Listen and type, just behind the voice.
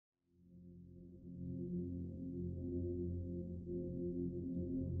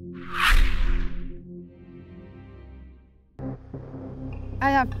I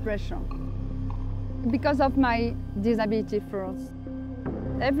have pressure because of my disability first.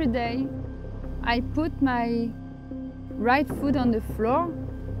 Every day, I put my right foot on the floor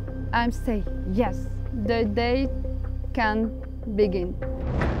and say, yes, the day can begin.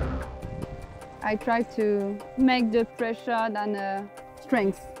 I try to make the pressure than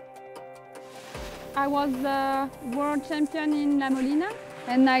strength. I was the world champion in La Molina,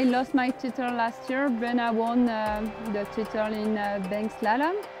 and I lost my title last year, but I won the title in bank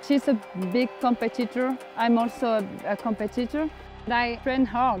slalom. She's a big competitor. I'm also a competitor. I train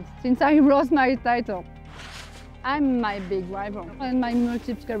hard since I lost my title. I'm my big rival, and my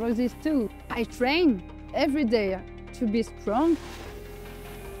multiple sclerosis too. I train every day to be strong.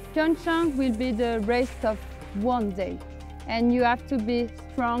 PyeongChang will be the race of one day, and you have to be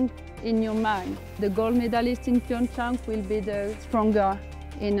strong in your mind. The gold medalist in PyeongChang will be the stronger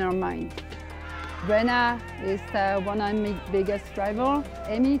in her mind. Brenna is one of my biggest rivals.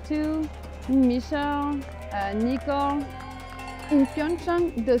 Amy too, Michelle, Nicole. In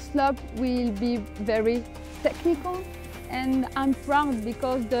PyeongChang, the slope will be very technical, and I'm proud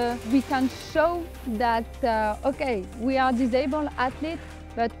because we can show that, okay, we are disabled athletes,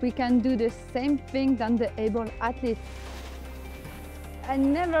 but we can do the same thing than the able athlete. I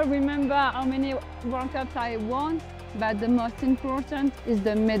never remember how many World Cups I won, but the most important is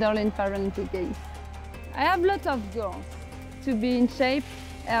the medal in Paralympic Games. I have lots of goals: to be in shape,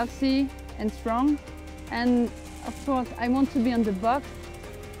 healthy and strong, and of course I want to be on the box,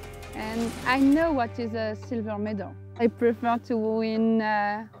 and I know what is a silver medal. I prefer to win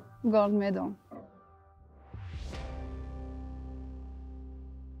a gold medal.